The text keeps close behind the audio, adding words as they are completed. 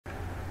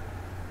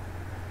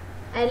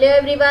Hello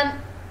everyone.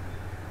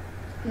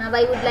 Now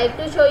I would like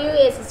to show you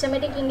a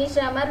systematic English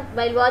grammar.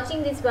 While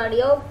watching this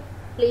video,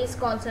 please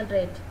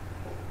concentrate.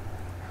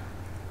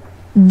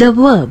 The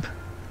verb.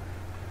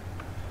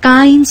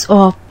 Kinds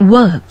of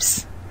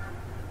verbs.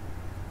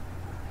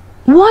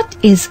 What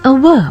is a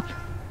verb?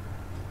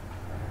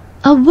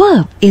 A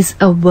verb is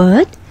a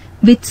word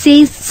which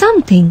says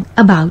something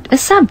about a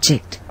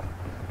subject.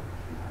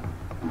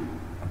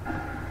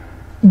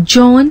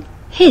 John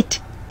hit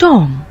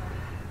Tom.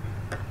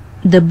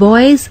 The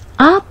boys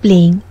are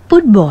playing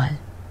football.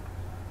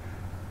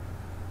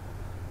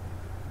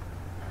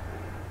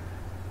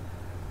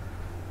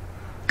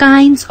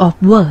 Kinds of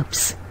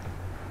verbs.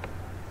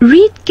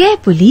 Read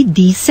carefully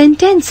these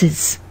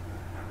sentences.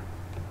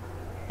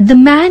 The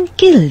man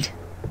killed.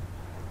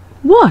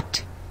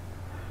 What?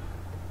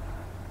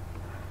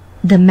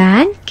 The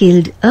man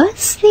killed a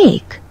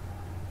snake.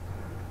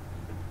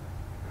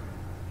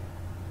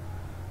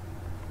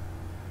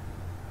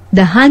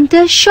 The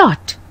hunter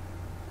shot.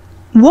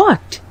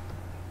 What?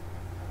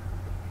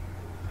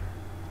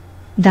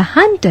 The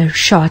hunter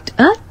shot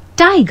a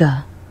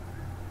tiger.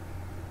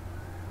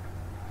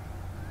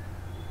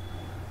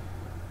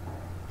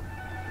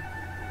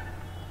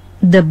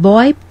 The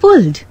boy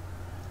pulled.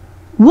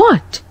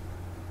 What?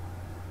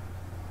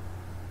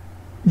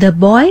 The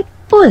boy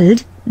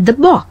pulled the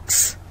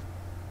box.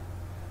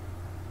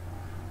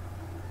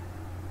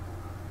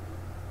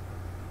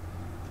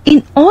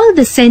 In all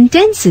the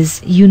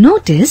sentences you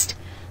noticed,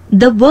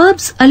 the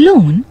verbs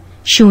alone,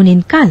 shown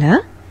in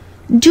color,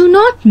 do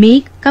not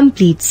make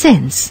complete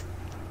sense.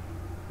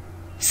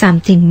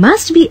 Something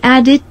must be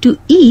added to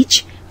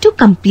each to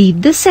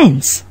complete the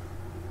sense.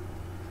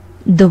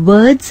 The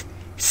words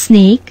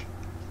snake,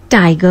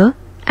 tiger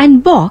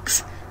and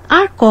box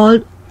are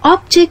called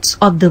objects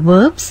of the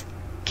verbs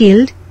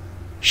killed,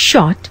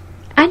 shot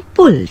and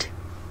pulled.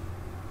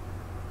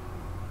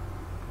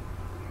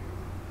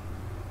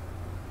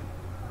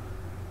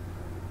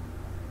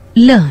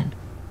 Learn.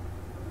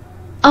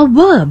 A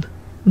verb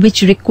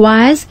which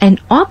requires an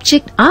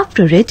object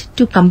after it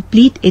to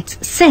complete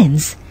its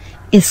sense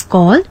is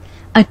called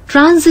a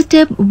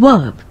transitive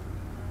verb.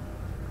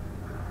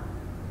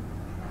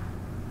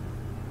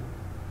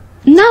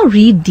 Now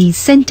read these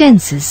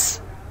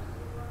sentences.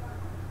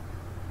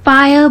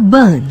 Fire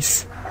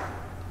burns.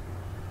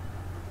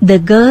 The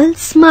girl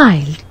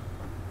smiled.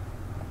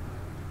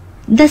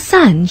 The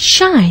sun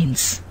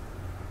shines.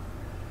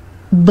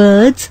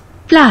 Birds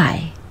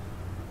fly.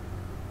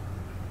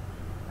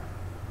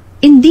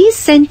 In these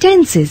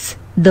sentences,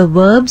 the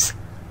verbs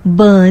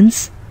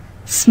burns,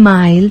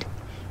 smiled,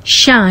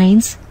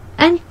 shines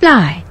and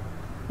fly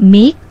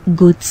make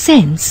good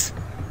sense.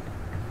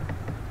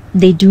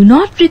 They do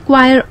not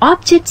require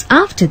objects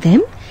after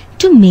them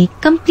to make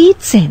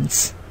complete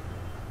sense.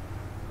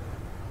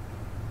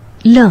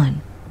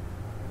 Learn.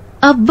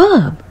 A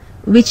verb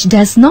which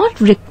does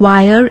not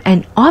require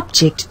an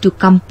object to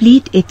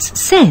complete its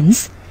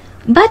sense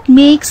but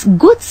makes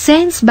good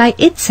sense by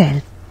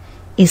itself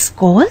is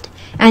called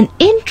an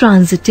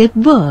intransitive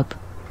verb.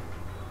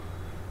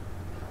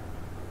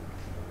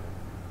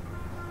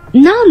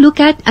 Now look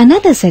at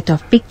another set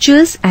of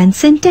pictures and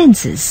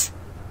sentences.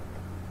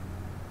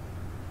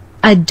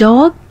 A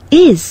dog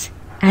is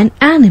an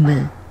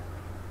animal.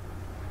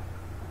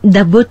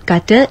 The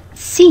woodcutter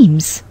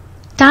seems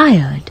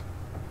tired.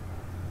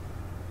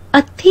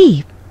 A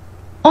thief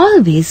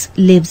always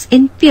lives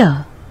in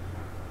fear.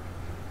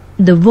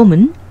 The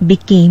woman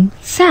became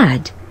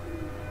sad.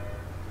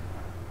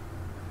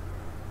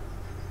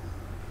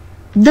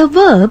 The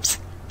verbs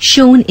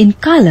shown in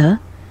color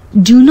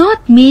do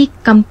not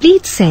make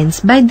complete sense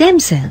by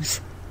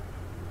themselves.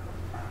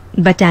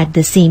 But at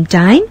the same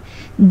time,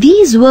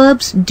 these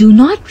verbs do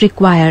not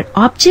require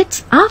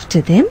objects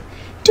after them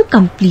to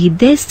complete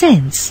their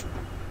sense.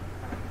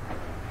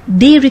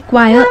 They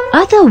require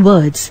other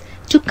words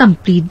to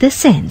complete the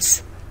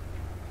sense.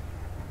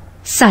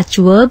 Such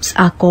verbs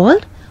are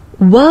called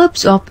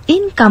verbs of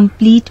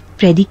incomplete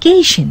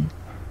predication.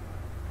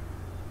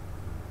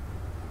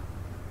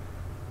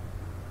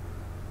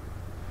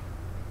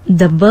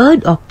 The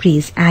word of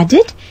praise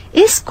added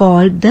is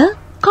called the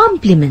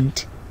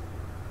complement.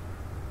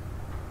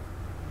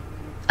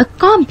 A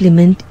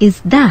complement is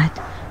that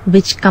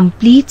which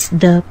completes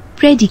the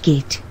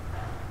predicate.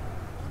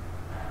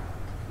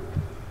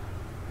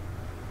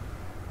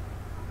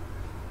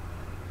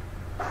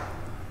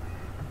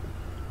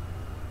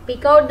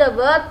 Pick out the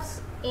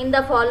verbs in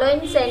the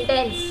following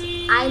sentence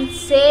and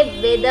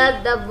say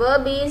whether the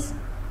verb is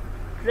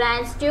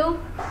transitive,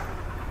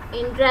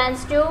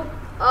 intransitive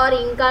or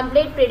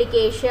incomplete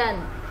predication.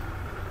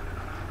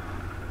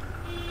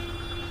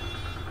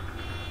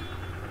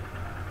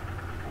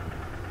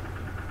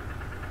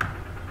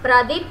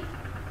 Pradeep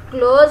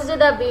closed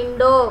the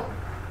window.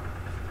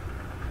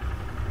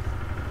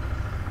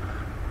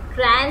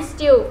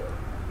 Transitive.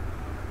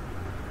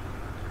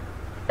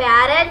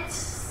 Parrots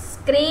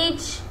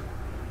screech.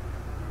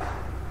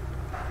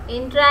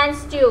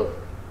 Intransitive.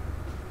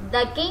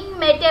 The king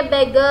met a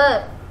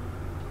beggar.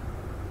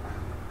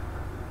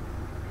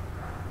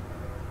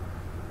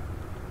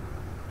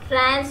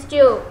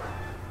 Transitive.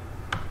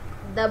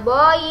 The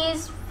boy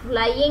is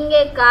flying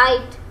a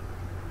kite.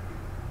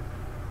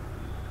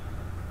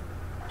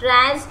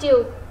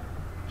 Transitive.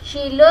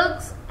 She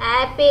looks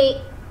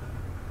happy.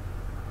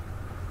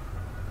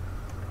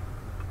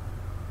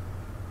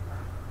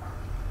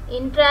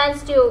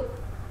 Intransitive.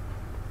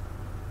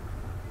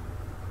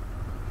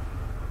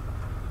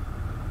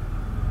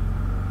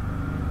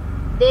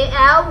 They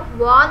have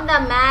won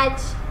the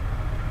match.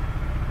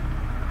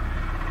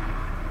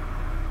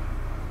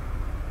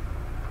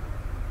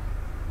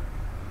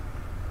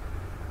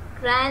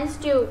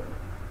 Transitive.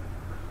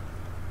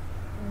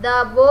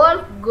 The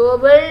wolf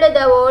gobbled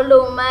the old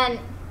woman.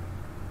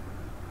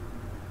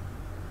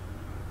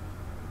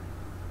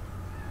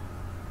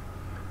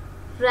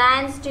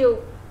 Transitive.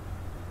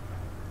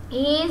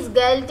 He is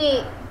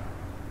guilty.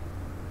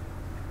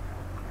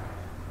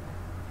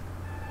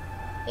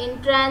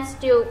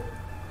 Intransitive.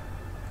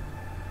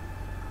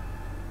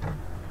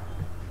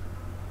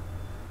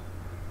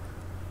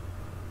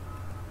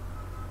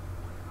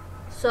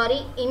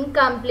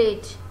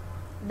 Incomplete.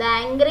 The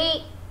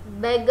angry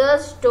beggar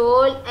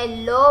stole a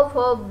loaf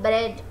of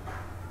bread.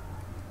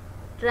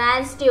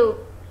 Transitive.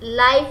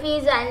 Life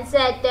is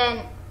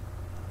uncertain.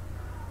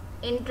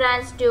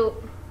 Intransitive.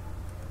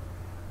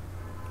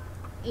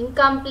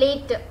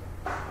 Incomplete.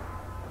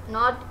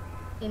 Not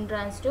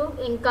intransitive.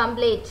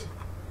 Incomplete.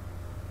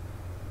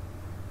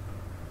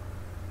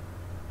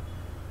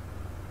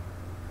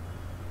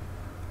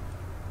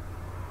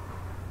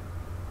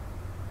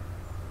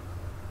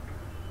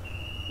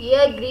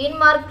 Here green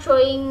mark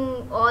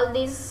showing all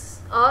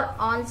these are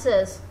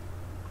answers.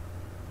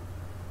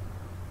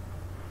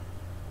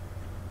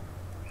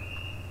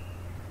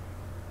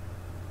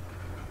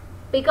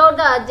 Pick out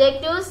the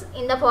adjectives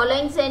in the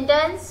following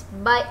sentence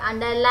by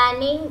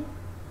underlining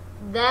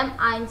them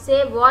and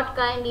say what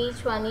kind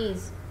each one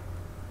is.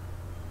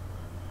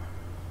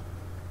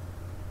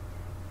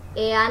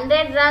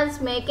 100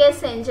 runs make a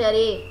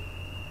century.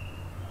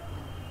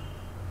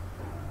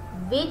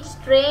 Which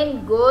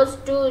train goes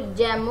to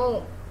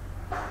Jammu?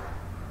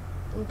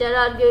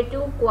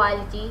 Interrogative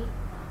quality.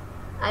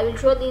 I will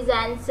show these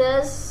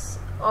answers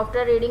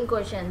after reading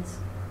questions.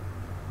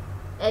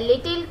 A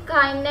little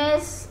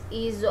kindness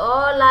is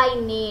all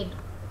I need.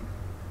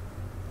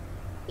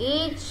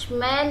 Each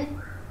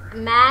man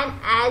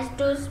has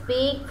to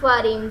speak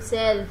for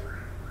himself.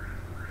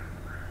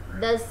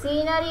 The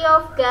scenery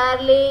of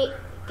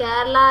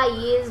Kerala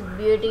is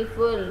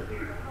beautiful.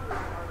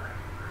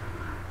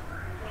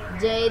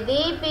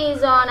 Jaideep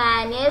is an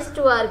honest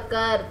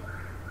worker.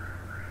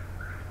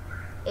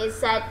 A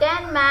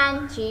certain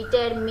man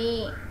cheated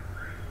me.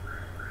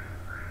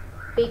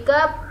 Pick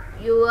up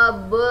your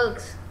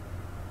books.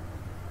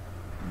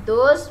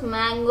 Those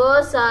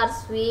mangoes are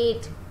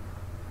sweet.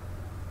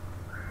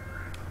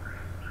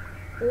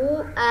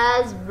 Who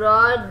has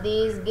brought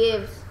these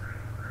gifts?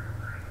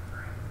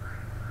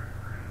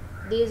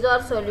 These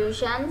are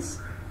solutions.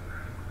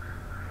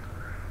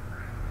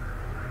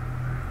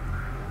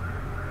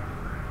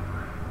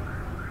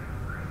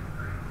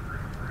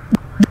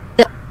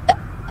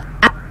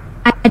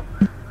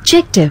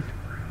 Adjective.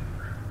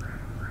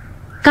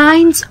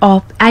 Kinds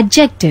of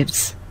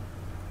adjectives.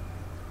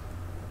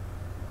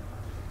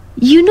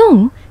 You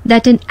know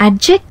that an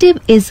adjective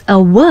is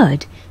a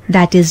word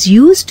that is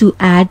used to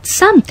add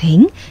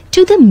something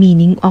to the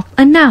meaning of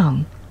a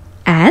noun,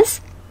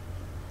 as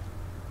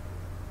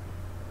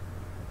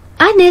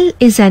Anil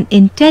is an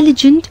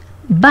intelligent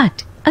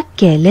but a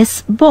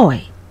careless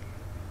boy.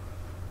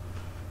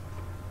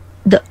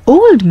 The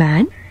old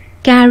man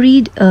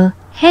carried a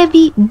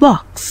heavy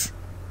box.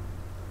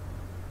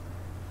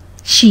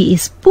 She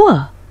is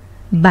poor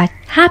but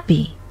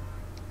happy.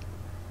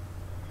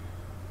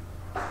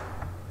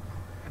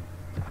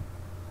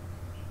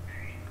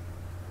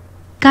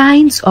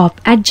 Kinds of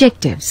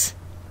adjectives.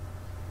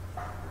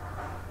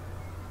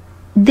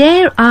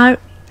 There are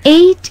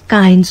 8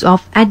 kinds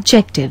of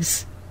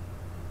adjectives.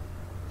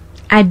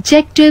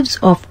 Adjectives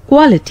of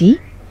quality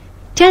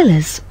tell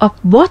us of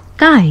what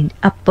kind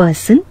a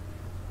person,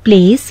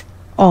 place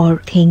or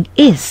thing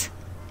is,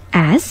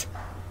 as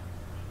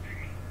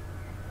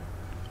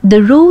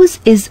the rose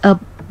is a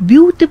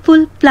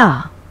beautiful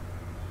flower.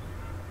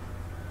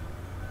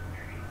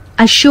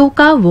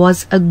 Ashoka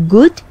was a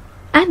good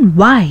and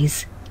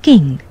wise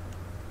king.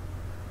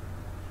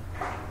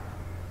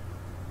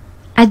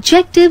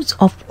 Adjectives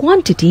of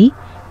quantity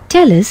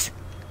tell us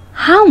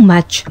how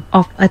much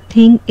of a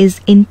thing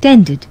is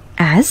intended,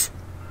 as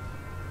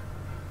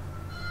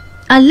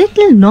a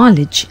little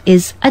knowledge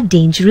is a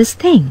dangerous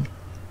thing.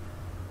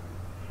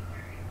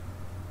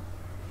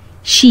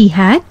 She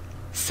had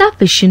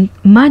sufficient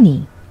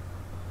money.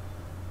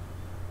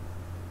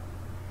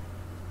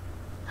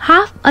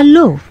 Half a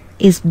loaf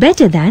is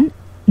better than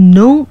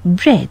no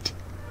bread.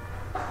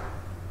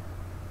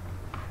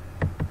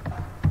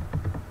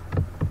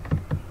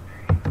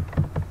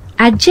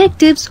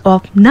 Adjectives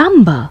of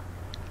number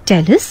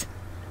tell us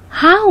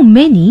how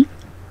many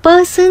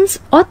persons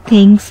or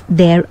things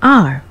there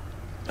are,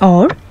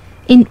 or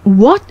in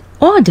what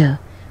order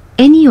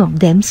any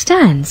of them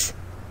stands,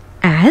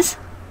 as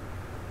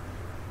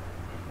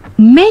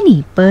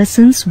many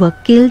persons were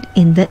killed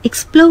in the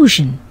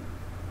explosion.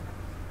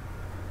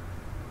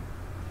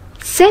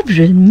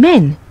 Several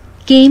men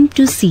came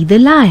to see the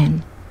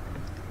lion.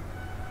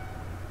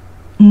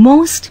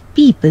 Most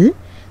people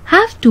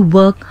have to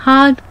work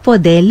hard for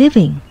their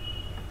living.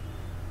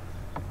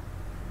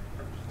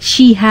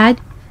 She had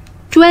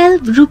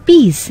 12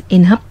 rupees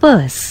in her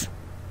purse.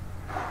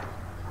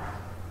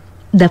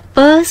 The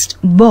first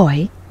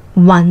boy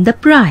won the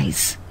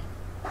prize.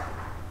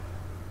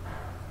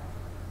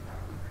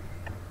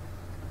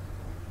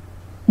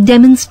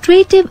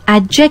 Demonstrative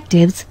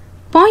adjectives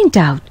point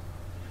out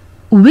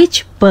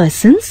which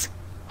persons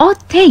or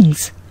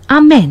things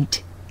are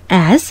meant,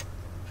 as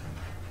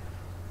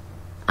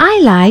I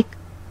like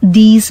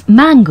these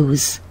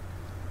mangoes.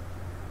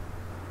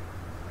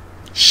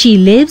 She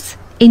lives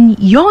in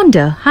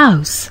yonder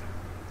house.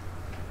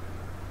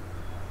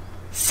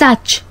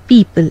 Such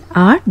people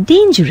are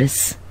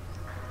dangerous.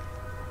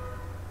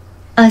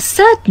 A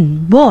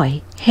certain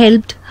boy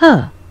helped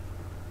her.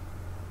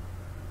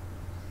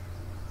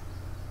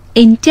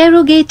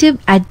 Interrogative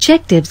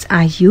adjectives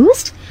are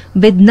used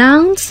with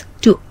nouns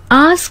to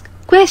ask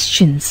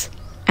questions,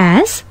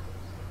 as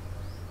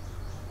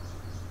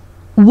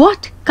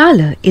what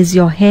color is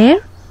your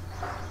hair?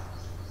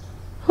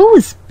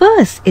 Whose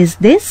purse is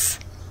this?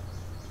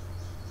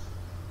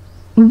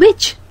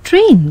 Which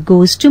train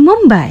goes to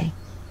Mumbai?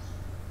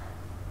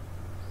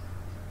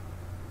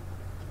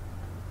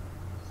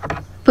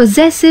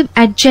 Possessive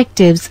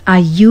adjectives are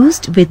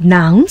used with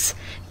nouns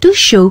to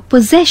show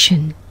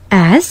possession,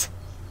 as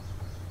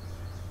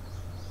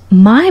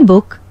my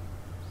book,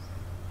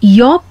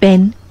 your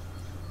pen,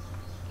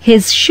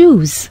 his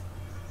shoes,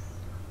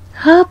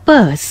 her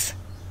purse,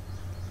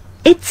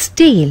 its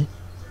tail,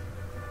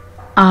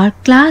 our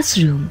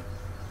classroom,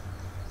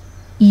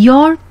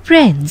 your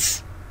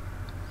friends,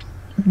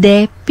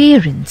 their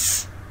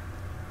parents.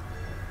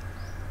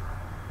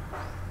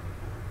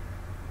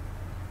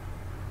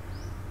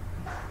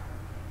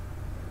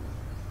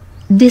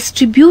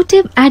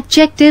 Distributive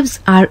adjectives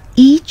are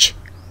each,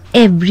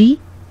 every,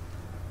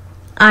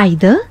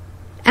 either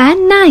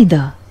and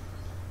neither.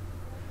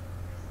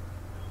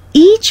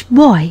 Each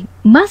boy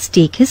must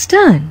take his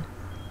turn.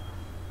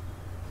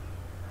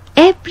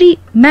 Every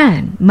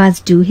man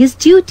must do his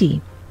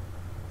duty.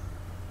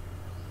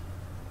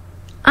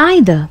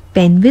 Either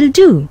pen will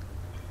do.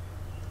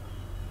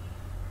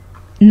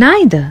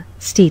 Neither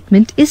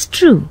statement is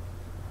true.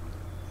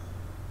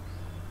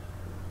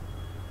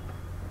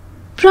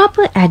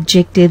 Proper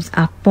adjectives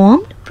are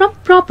formed from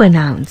proper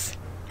nouns,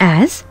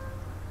 as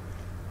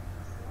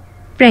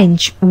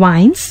French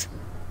wines,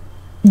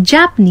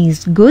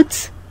 Japanese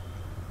goods,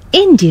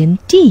 Indian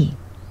tea.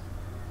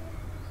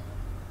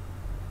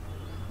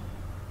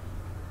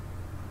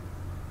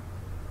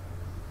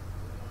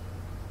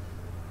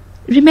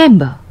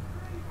 Remember,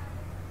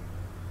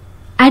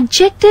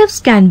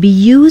 adjectives can be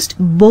used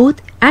both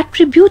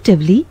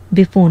attributively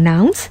before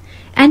nouns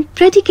and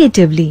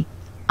predicatively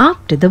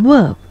after the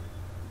verb.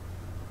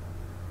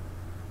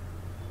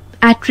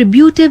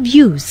 Attributive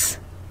use,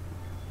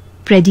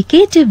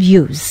 predicative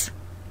use.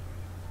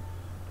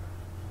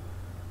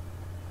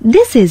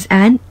 This is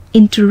an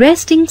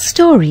interesting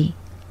story.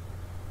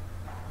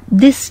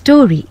 This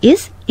story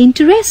is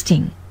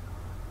interesting.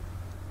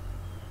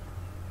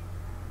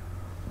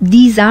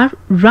 These are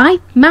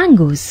ripe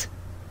mangoes.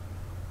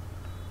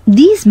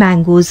 These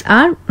mangoes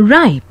are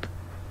ripe.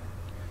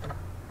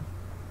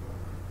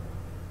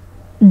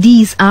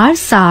 These are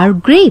sour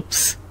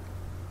grapes.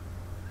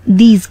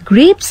 These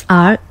grapes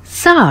are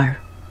sour.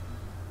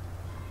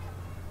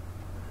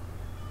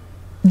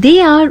 They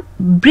are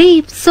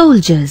brave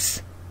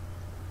soldiers.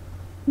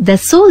 The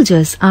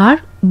soldiers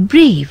are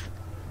brave.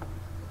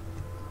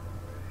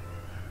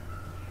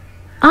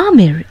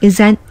 Amir is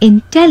an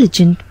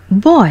intelligent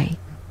boy.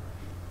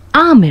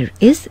 Amir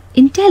is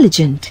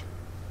intelligent.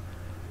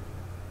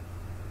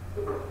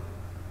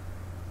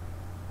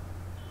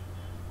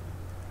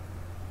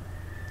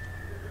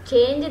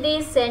 Change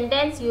this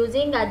sentence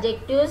using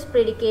adjectives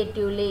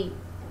predicatively.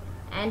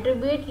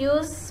 Attribute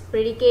use,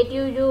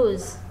 predicative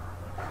use.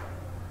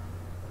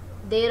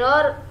 There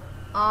are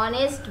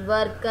honest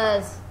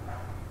workers.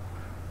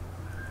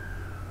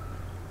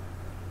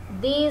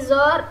 These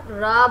are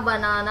raw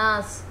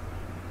bananas.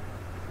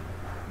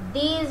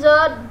 These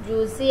are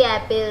juicy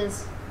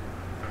apples.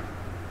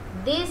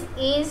 This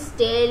is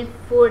stale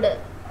food.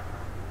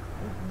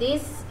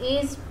 This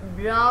is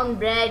brown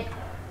bread.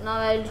 Now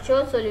I will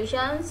show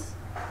solutions.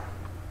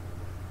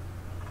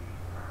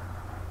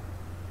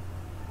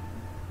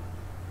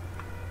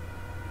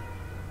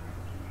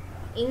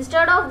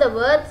 Instead of the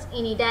words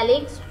in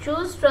italics,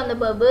 choose from the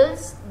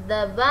bubbles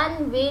the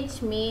one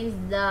which means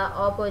the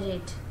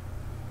opposite.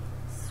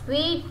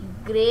 Sweet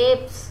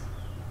grapes,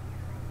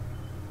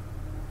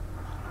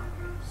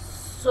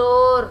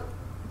 sour,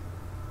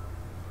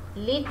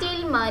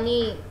 little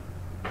money,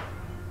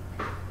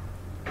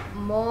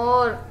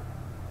 more,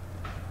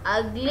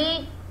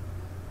 ugly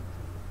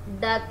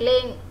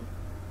duckling,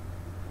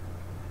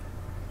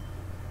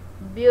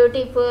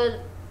 beautiful,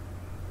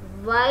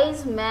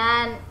 wise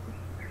man,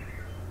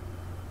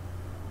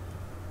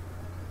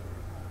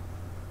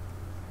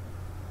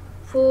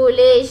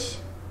 foolish,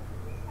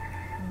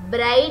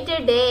 bright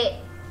day,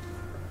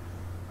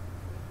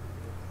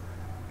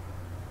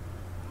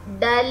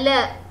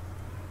 dull,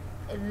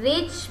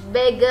 rich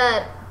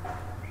beggar,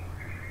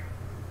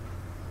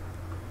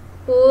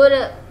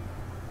 poor,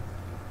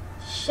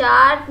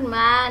 short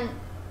man,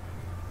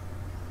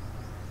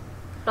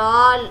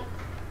 tall,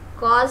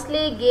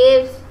 costly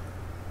gifts,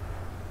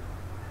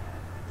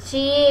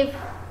 cheap,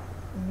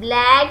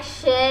 black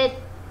shirt,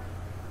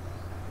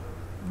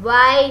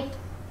 white,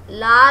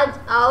 large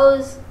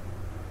house,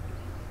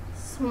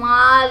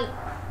 small.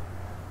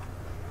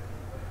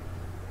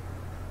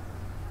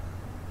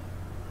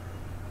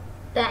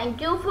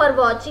 Thank you for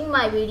watching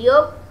my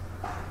video.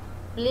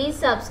 Please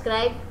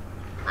subscribe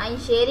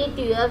and share it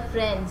to your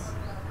friends.